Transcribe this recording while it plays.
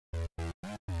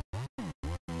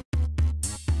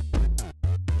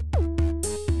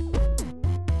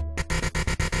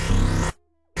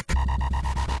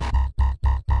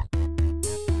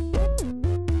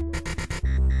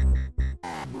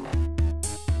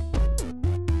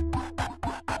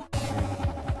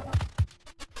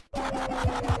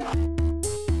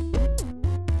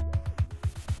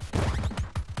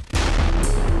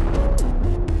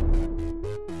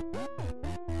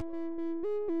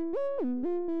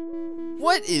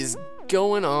What is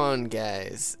going on,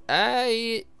 guys?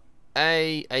 I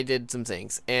did some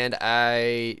things and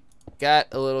I got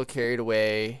a little carried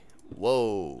away.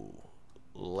 Whoa,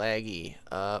 laggy.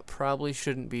 Probably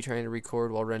shouldn't be trying to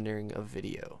record while rendering a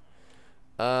video.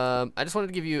 I just wanted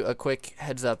to give you a quick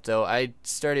heads up though. I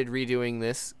started redoing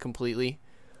this completely.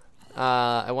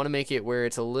 I want to make it where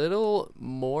it's a little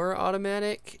more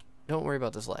automatic. Don't worry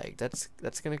about this lag. That's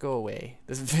gonna go away.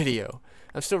 This video.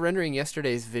 I'm still rendering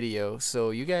yesterday's video, so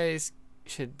you guys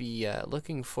should be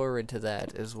looking forward to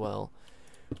that as well.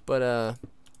 But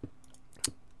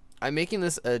I'm making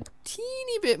this a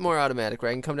teeny bit more automatic,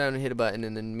 where I can come down and hit a button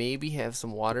and then maybe have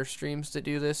some water streams to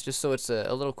do this, just so it's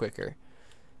a little quicker.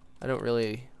 I don't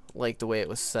really like the way it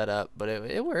was set up, but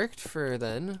it worked for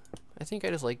then. I think I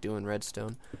just like doing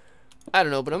redstone. I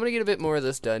don't know, but I'm gonna get a bit more of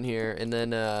this done here, and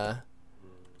then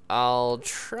I'll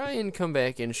try and come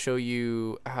back and show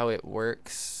you how it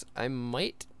works. I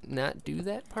might not do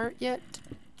that part yet.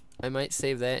 I might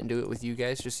save that and do it with you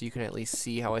guys just so you can at least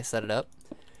see how I set it up.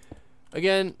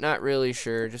 Again, not really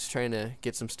sure, just trying to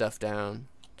get some stuff down.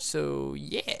 So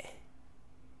yeah.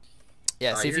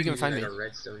 Yeah, see if you can find me. A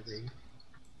redstone thing.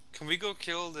 Can we go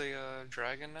kill the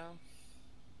dragon now?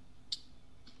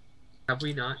 Have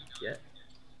we not yet?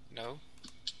 No.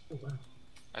 Oh wow.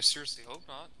 I seriously hope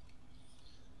not.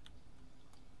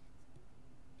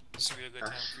 This would be a good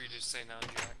time for you to say now,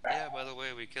 Jack. Yeah, by the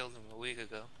way, we killed him a week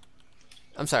ago.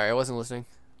 I'm sorry, I wasn't listening.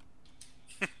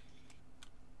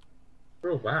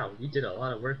 Oh wow, you did a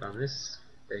lot of work on this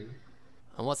thing.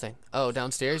 On what thing? Oh,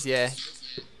 downstairs? Yeah.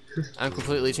 I'm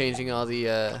completely changing all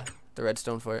the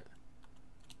redstone for it.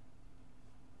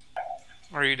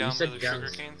 Are you down by the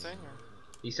sugarcane thing? Or?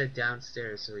 He said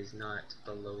downstairs, so he's not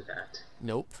below that.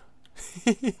 Nope.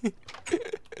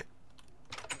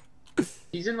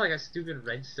 He's in like a stupid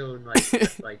redstone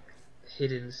like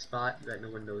hidden spot that no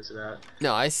one knows about.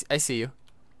 No, I see you.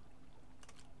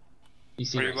 You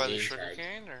see Are you by the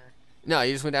sugarcane or? No,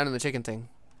 you just went down in the chicken thing,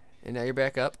 and now you're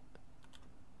back up.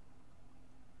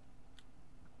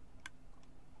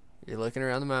 You're looking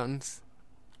around the mountains.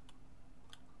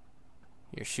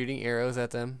 You're shooting arrows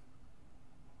at them.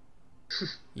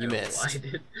 You missed. I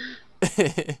did.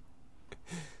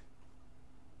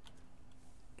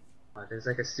 There's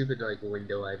like a stupid like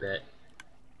window, I bet.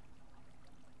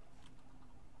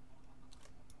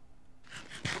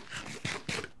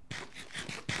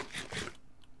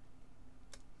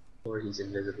 Or he's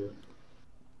invisible.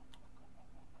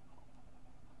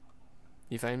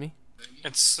 You find me?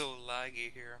 It's so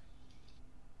laggy here.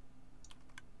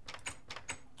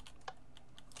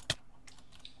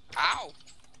 Ow!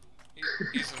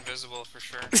 He's invisible for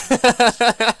sure.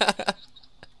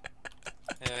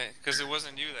 Yeah, because it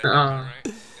wasn't you that did it, right?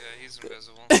 Yeah, he's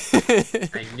invisible.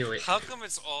 I knew it. How come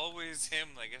it's always him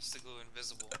that gets to go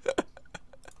invisible?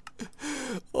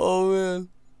 Oh man.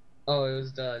 Oh, it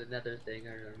was the nether thing,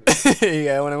 I remember.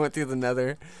 Yeah, when I went through the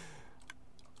nether.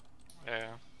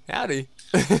 Yeah. Howdy.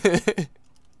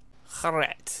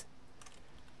 Alright.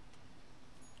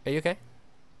 Are you okay?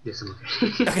 Yes, I'm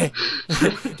okay.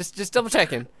 Okay. just double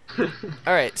checking.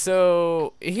 Alright,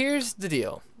 so here's the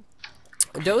deal.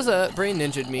 Doza brain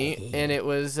ninja'd me, and it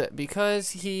was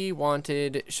because he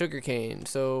wanted sugarcane.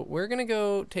 So we're gonna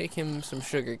go take him some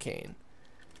sugarcane.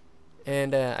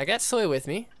 And I got Soy with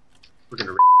me. We're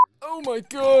gonna Oh my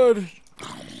god!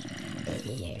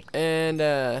 And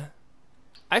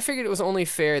I figured it was only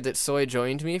fair that Soy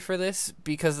joined me for this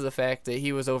because of the fact that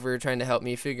he was over trying to help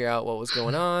me figure out what was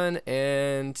going on,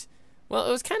 and well,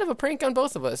 it was kind of a prank on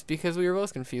both of us because we were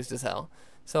both confused as hell.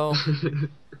 So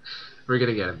we're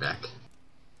gonna get him back.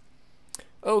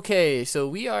 Okay, so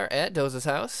we are at Doza's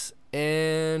house,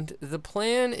 and the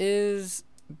plan is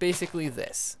basically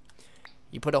this.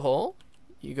 You put a hole,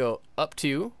 you go up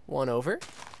 2, 1 over,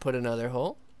 put another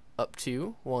hole, up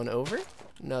 2, 1 over,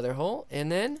 another hole,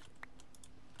 and then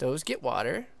those get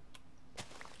water.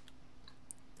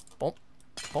 Bump,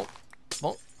 bump,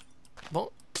 bump,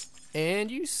 bump,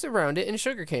 and you surround it in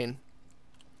sugarcane.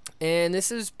 And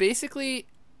this is basically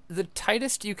the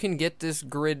tightest you can get this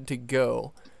grid to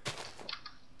go.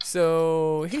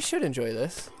 So he should enjoy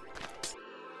this.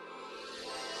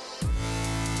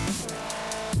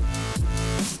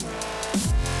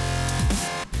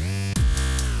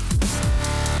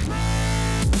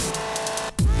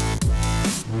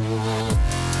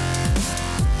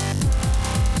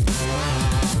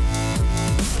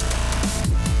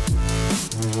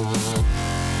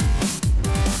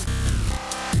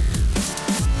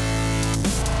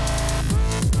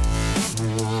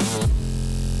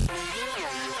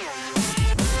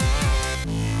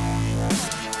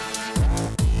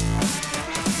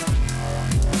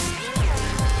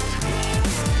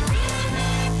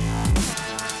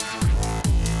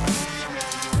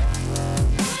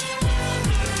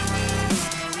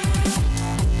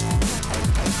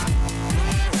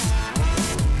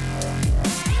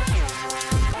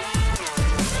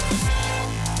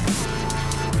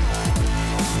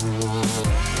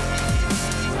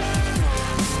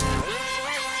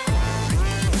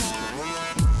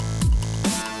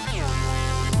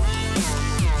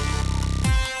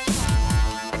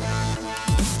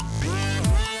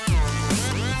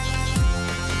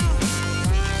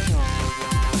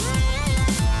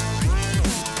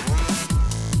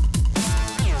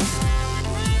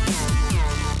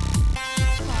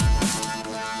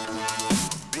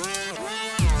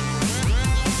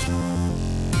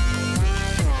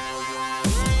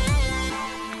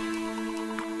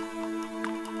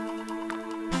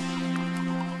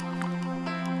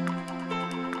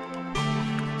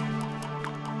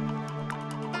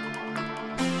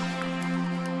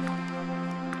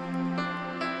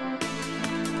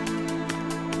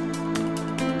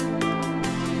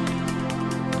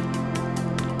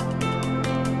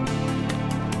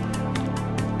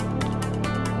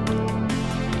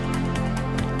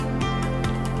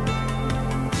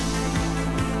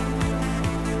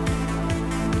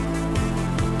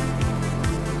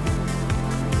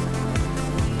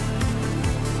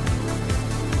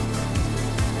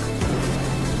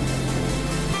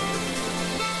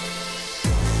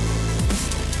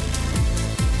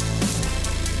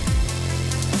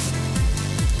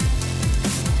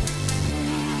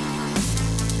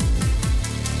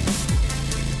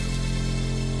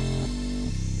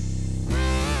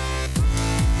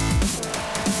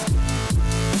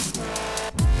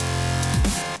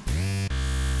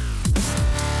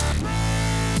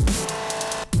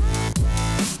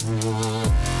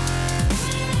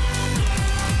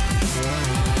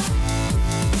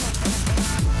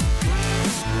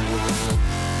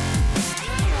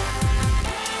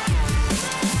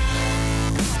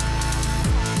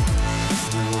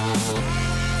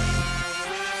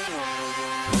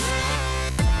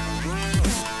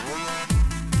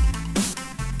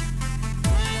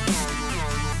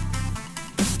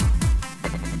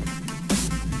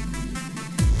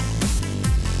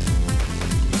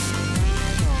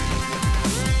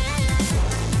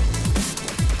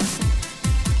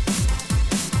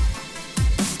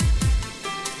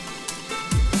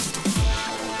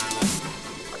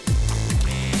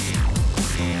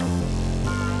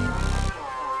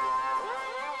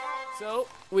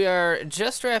 we are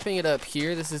just wrapping it up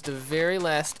here. This is the very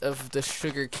last of the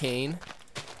sugar cane.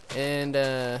 And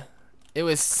it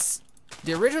was...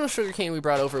 The original sugar cane we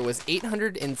brought over was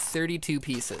 832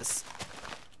 pieces.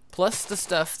 Plus the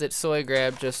stuff that Soy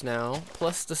grabbed just now.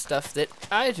 Plus the stuff that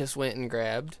I just went and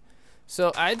grabbed.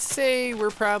 So I'd say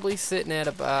we're probably sitting at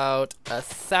about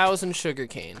 1,000 sugar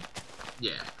cane.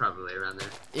 Yeah, probably around there.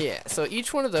 Yeah, so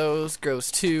each one of those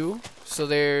grows 2. So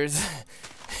there's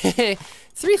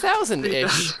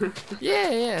 3,000-ish.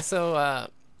 Yeah, so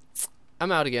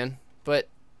I'm out again. But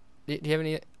do you have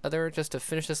any other just to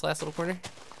finish this last little corner?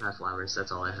 Not flowers, that's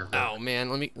all I have. Oh man,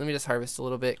 let me just harvest a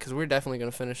little bit because we're definitely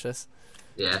gonna finish this.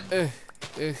 Yeah.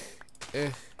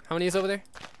 How many is over there?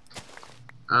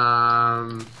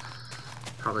 Probably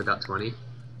about 20.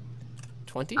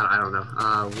 20? I don't know.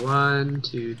 1,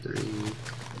 2, 3,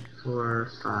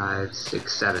 4, 5,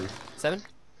 6, 7. 7?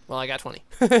 Well, I got 20.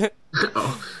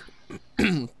 Oh.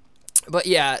 But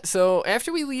yeah, so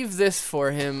after we leave this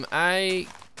for him, I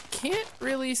can't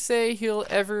really say he'll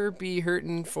ever be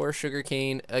hurting for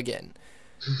sugarcane again.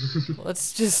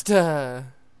 Let's just have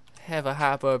a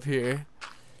hop up here.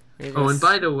 Oh, and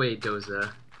by the way,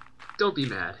 Doza, don't be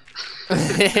mad.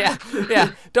 yeah,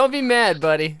 don't be mad,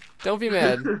 buddy. Don't be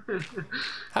mad.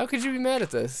 How could you be mad at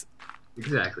this?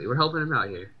 Exactly, we're helping him out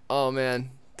here. Oh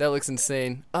man, that looks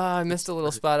insane. Ah, I missed a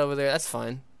little spot over there. That's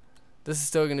fine. This is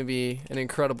still going to be an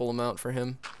incredible amount for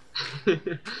him.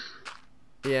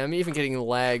 Yeah, I'm even getting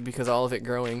lag because all of it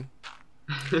growing.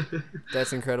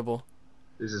 That's incredible.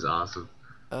 This is awesome.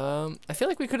 I feel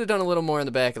like we could have done a little more in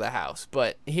the back of the house,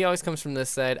 but he always comes from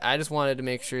this side. I just wanted to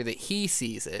make sure that he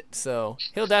sees it, so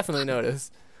he'll definitely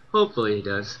notice. Hopefully he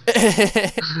does.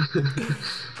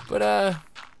 But,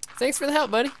 thanks for the help,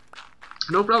 buddy.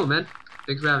 No problem, man.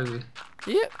 Thanks for having me.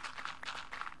 Yep.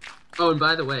 Oh, and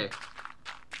by the way.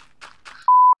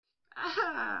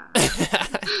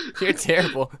 You're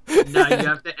terrible. Now you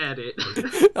have to edit.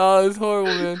 Oh, that's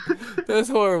horrible, man. That's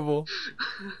horrible.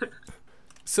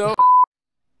 So...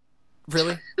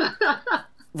 Really?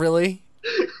 Really?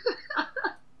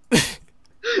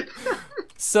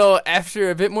 So after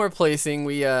a bit more placing,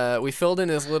 we filled in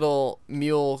this little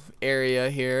mule area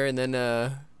here, and then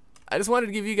I just wanted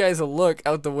to give you guys a look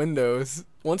out the windows.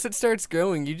 Once it starts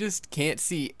growing, you just can't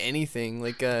see anything.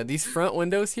 Like these front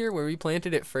windows here where we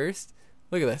planted it first.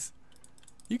 Look at this.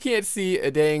 You can't see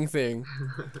a dang thing.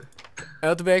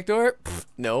 Out the back door? Pfft,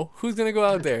 no. Who's gonna go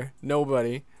out there?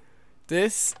 Nobody.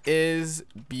 This is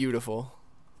beautiful.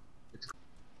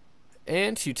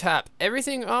 And to top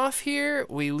everything off here,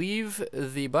 we leave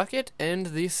the bucket and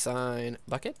the sign.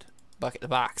 Bucket? Bucket. The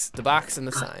box. The box and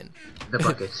the sign. The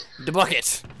bucket. The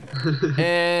bucket.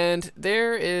 And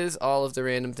there is all of the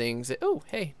random things. Oh,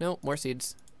 hey, no, more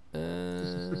seeds.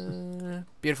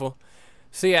 Beautiful.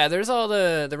 So yeah, there's all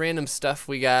the random stuff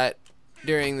we got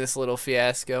during this little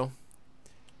fiasco.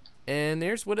 And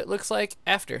there's what it looks like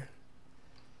after.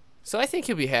 So I think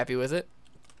you'll be happy with it.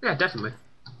 Yeah, definitely.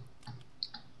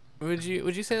 Would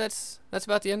you say that's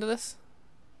about the end of this?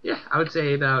 Yeah, I would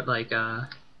say about like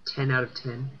 10 out of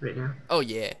 10 right now. Oh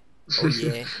yeah. Oh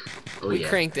yeah. Oh We yeah.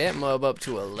 cranked that mob up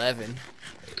to 11.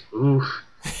 Ooh,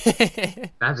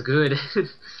 that's good.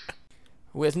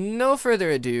 With no further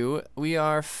ado, we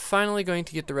are finally going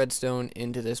to get the redstone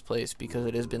into this place because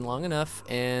it has been long enough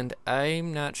and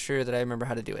I'm not sure that I remember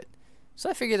how to do it. So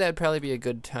I figured that would probably be a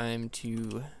good time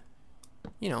to,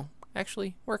 you know,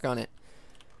 actually work on it.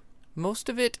 Most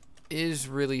of it is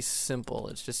really simple.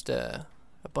 It's just a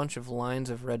bunch of lines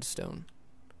of redstone.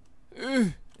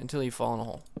 Ugh, until you fall in a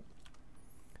hole.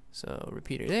 So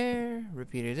repeater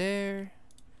there.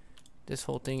 This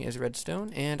whole thing is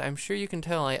redstone, and I'm sure you can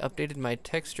tell I updated my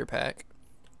texture pack.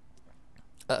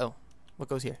 Uh-oh. What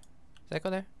goes here? Does that go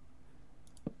there?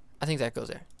 I think that goes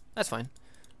there. That's fine.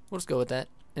 We'll just go with that.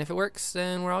 And if it works,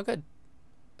 then we're all good.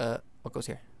 What goes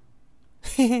here?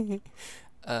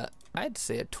 I'd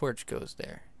say a torch goes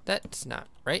there. That's not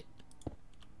right.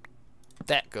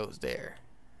 That goes there.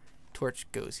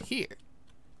 Torch goes here.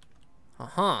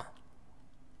 Uh-huh.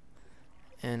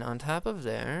 And on top of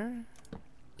there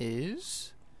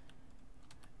is...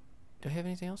 Do I have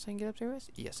anything else I can get up there with?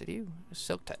 Yes, I do.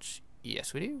 Silk touch.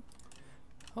 Yes, we do.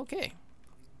 Okay.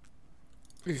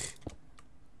 Ugh.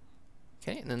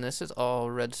 Okay, and then this is all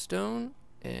redstone.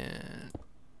 And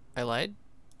I lied.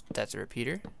 That's a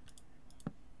repeater.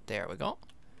 There we go.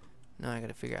 Now I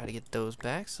gotta figure out how to get those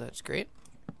back, so that's great.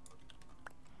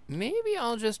 Maybe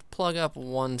I'll just plug up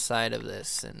one side of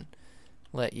this and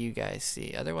let you guys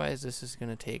see. Otherwise, this is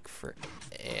gonna take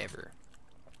forever.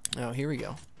 Oh, here we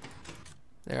go.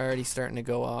 They're already starting to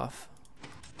go off.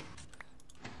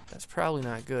 That's probably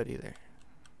not good either.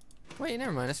 Wait,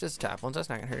 never mind. It's just the top ones. That's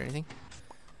not gonna hurt anything.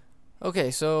 Okay,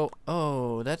 so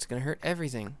that's gonna hurt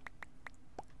everything.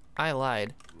 I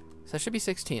lied. So that should be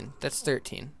 16. That's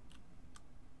 13.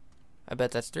 I bet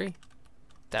that's 3.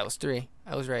 That was 3.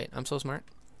 I was right. I'm so smart.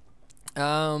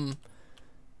 If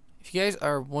you guys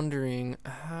are wondering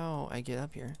how I get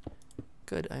up here,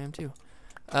 good, I am too.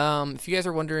 If you guys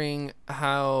are wondering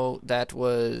how that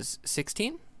was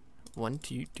 16, 1,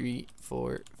 2, 3,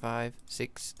 4, 5,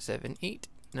 6, 7, 8,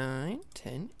 9,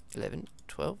 10, 11,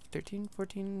 12, 13,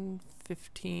 14,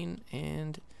 15,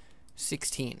 and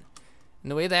 16.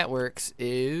 And the way that works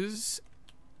is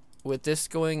with this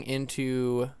going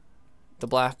into the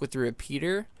block with the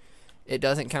repeater, it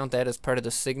doesn't count that as part of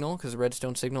the signal because the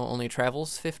redstone signal only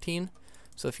travels 15.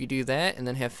 So if you do that and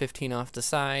then have 15 off the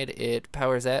side, it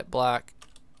powers that block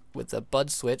with a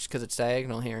bud switch because it's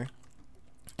diagonal here.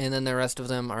 And then the rest of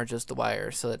them are just the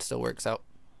wires, so that still works out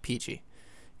peachy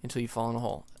until you fall in a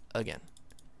hole again.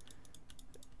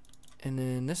 And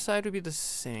then this side would be the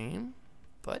same,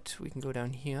 but we can go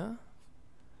down here.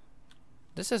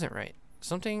 This isn't right.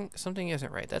 Something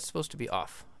isn't right. That's supposed to be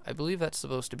off. I believe that's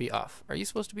supposed to be off. Are you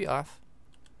supposed to be off?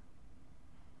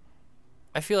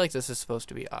 I feel like this is supposed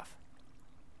to be off.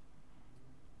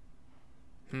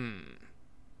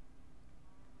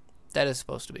 That is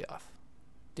supposed to be off.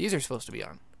 These are supposed to be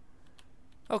on.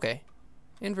 Okay.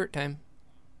 Invert time.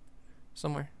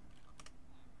 Somewhere.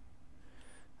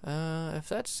 If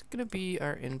that's gonna be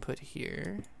our input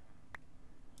here,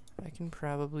 I can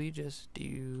probably just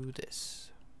do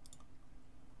this.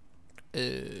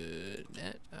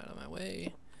 That out of my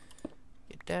way.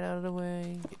 Get that out of the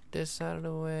way. Get this out of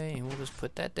the way. And we'll just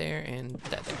put that there and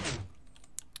that there.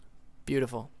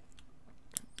 Beautiful.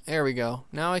 There we go.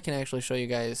 Now I can actually show you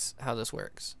guys how this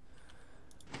works.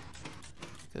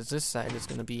 Because this side is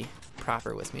going to be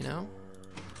proper with me now.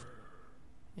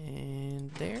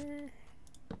 And there.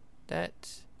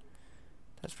 That's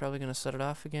probably going to set it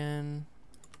off again.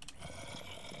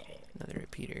 Another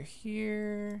repeater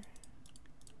here.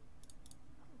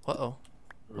 Uh-oh.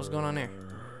 What's going on there?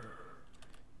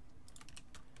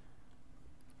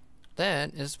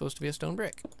 That is supposed to be a stone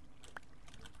brick.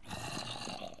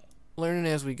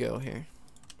 Learning as we go here.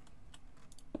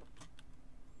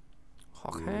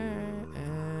 Okay,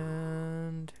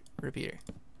 and repeater.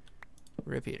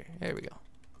 Repeater. There we go.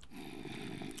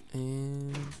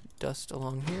 And dust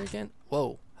along here again.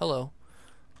 Whoa. Hello.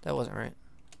 That wasn't right.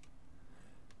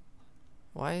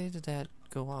 Why did that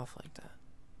go off like that?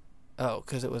 Oh,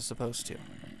 because it was supposed to.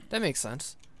 That makes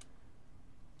sense.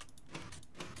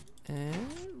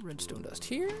 And redstone dust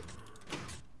here.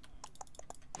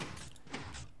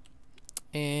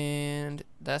 And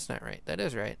that's not right. That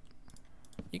is right.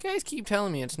 You guys keep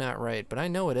telling me it's not right, but I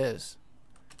know it is.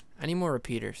 I need more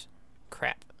repeaters.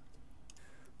 Crap.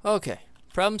 Okay.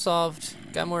 Problem solved.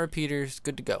 Got more repeaters.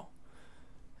 Good to go.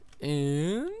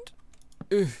 And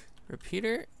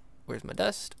repeater. Where's my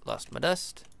dust? Lost my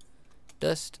dust.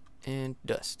 Dust and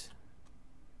dust.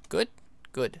 Good?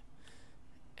 Good.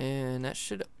 And that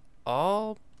should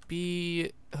all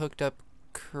be hooked up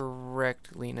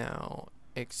correctly now,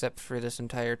 except for this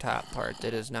entire top part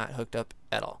that is not hooked up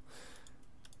at all.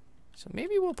 So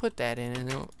maybe we'll put that in and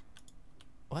then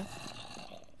what?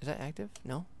 Is that active?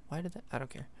 No? Why did that? I don't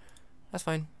care. That's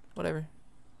fine. Whatever.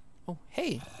 Oh,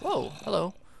 hey. Whoa.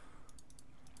 Hello.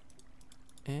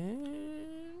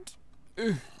 And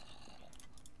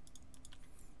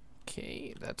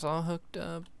okay, that's all hooked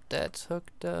up. That's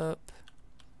hooked up.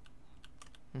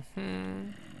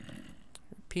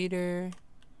 Repeater.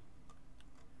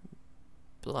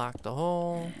 Block the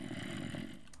hole.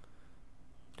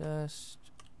 Dust.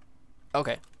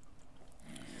 Okay.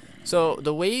 So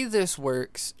the way this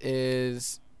works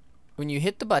is when you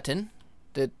hit the button,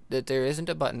 that there isn't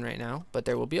a button right now, but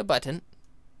there will be a button.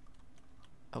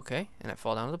 Okay, and I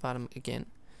fall down to the bottom again.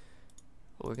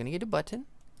 But we're gonna get a button.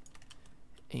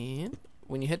 And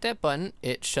when you hit that button,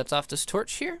 it shuts off this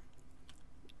torch here.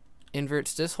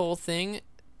 Inverts this whole thing.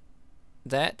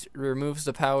 That removes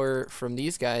the power from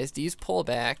these guys. These pull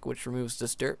back, which removes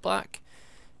this dirt block.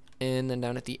 And then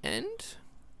down at the end,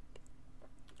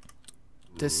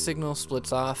 this signal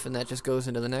splits off and that just goes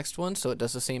into the next one. So it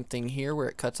does the same thing here where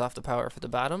it cuts off the power for the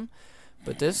bottom.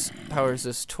 But this powers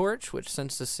this torch, which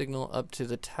sends the signal up to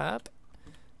the top.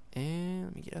 And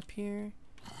let me get up here.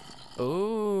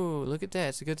 Oh, look at that.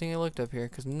 It's a good thing I looked up here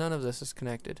because none of this is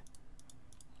connected.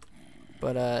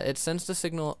 But it sends the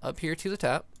signal up here to the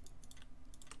top.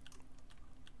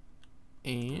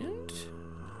 And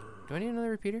do I need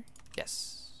another repeater?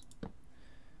 Yes.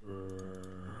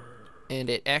 and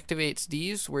it activates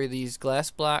these where these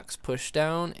glass blocks push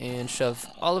down and shove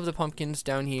all of the pumpkins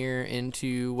down here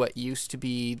into what used to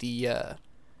be the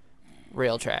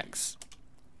rail tracks.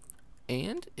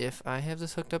 And if I have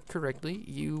this hooked up correctly,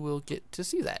 you will get to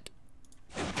see that.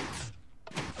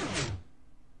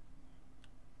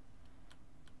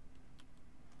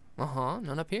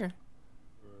 None up here.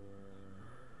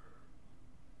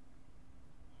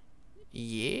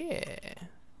 Yeah.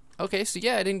 Okay, so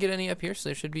yeah, I didn't get any up here, so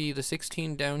there should be the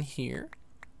 16 down here.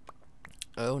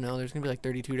 Oh no, there's gonna be like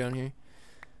 32 down here.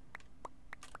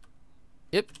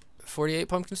 Yep, 48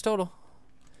 pumpkins total.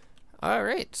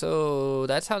 Alright, so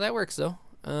that's how that works though.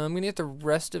 I'm gonna get the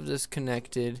rest of this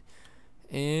connected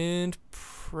and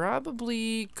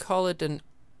probably call it an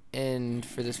end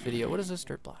for this video. What is this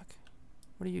dirt block?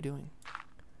 What are you doing?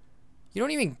 You don't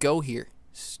even go here,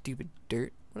 stupid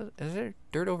dirt. Is there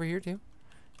dirt over here too?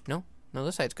 No? No,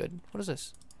 this side's good. What is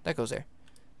this? That goes there.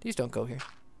 These don't go here.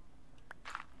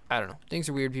 I don't know. Things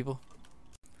are weird, people.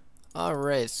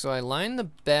 Alright, so I lined the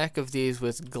back of these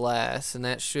with glass, and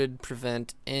that should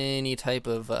prevent any type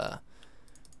of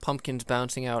pumpkins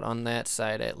bouncing out on that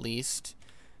side at least.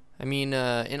 I mean,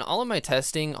 in all of my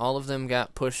testing, all of them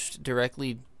got pushed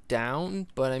directly down,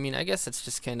 but I mean, I guess it's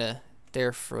just kind of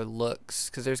there for looks,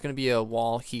 because there's going to be a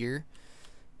wall here,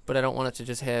 but I don't want it to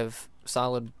just have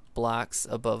solid blocks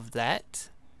above that.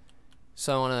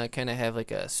 So I want to kind of have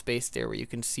like a space there where you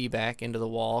can see back into the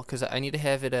wall, because I need to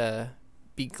have it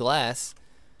be glass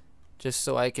just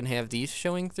so I can have these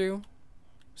showing through.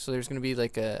 So there's going to be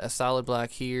like a solid block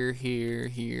here, here,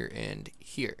 here, and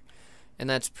here. And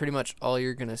that's pretty much all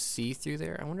you're going to see through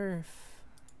there. I wonder if...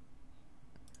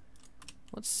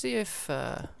 Let's see if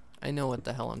I know what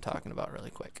the hell I'm talking about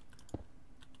really quick.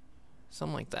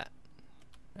 Something like that.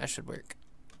 That should work.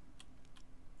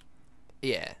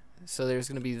 Yeah, so there's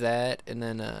going to be that, and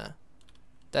then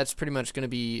that's pretty much going to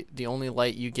be the only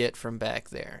light you get from back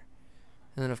there.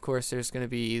 And then of course there's going to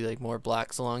be like more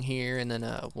blocks along here, and then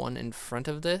one in front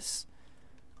of this.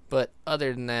 But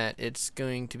other than that, it's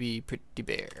going to be pretty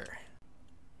bare.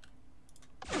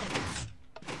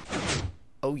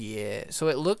 Oh yeah, so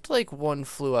it looked like one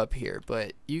flew up here,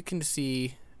 but you can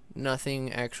see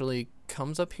nothing actually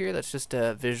comes up here. That's just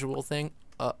a visual thing.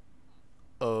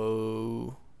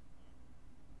 Uh-oh.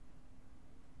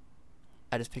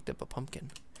 I just picked up a pumpkin.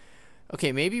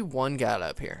 Okay, maybe one got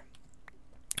up here.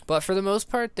 But for the most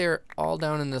part, they're all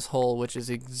down in this hole, which is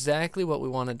exactly what we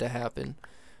wanted to happen.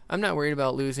 I'm not worried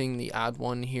about losing the odd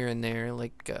one here and there.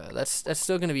 Like, that's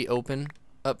still going to be open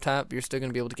up top. You're still going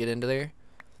to be able to get into there.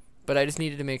 But I just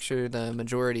needed to make sure the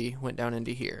majority went down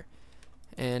into here.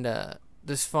 And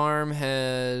this farm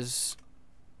has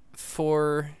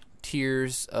 4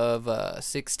 tiers of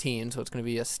 16, so it's going to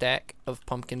be a stack of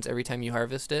pumpkins every time you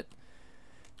harvest it.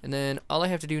 And then all I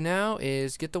have to do now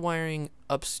is get the wiring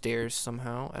upstairs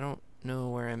somehow. I don't know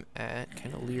where I'm at.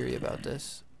 Kind of leery about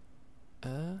this.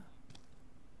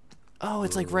 Oh,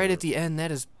 it's like right at the end.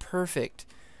 That is perfect.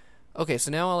 Okay,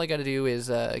 so now all I got to do is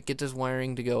get this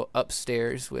wiring to go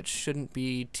upstairs, which shouldn't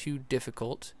be too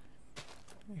difficult.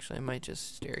 Actually, I might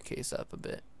just staircase up a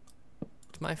bit.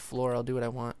 It's my floor. I'll do what I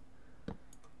want.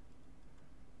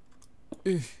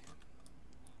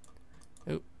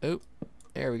 Oh,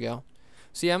 there we go.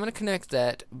 So yeah, I'm going to connect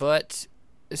that, but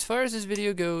as far as this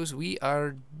video goes, we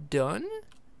are done.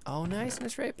 Oh, nice, and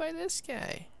it's right by this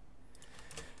guy.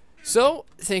 So,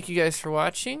 thank you guys for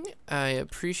watching. I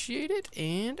appreciate it,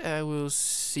 and I will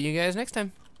see you guys next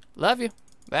time. Love you.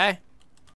 Bye.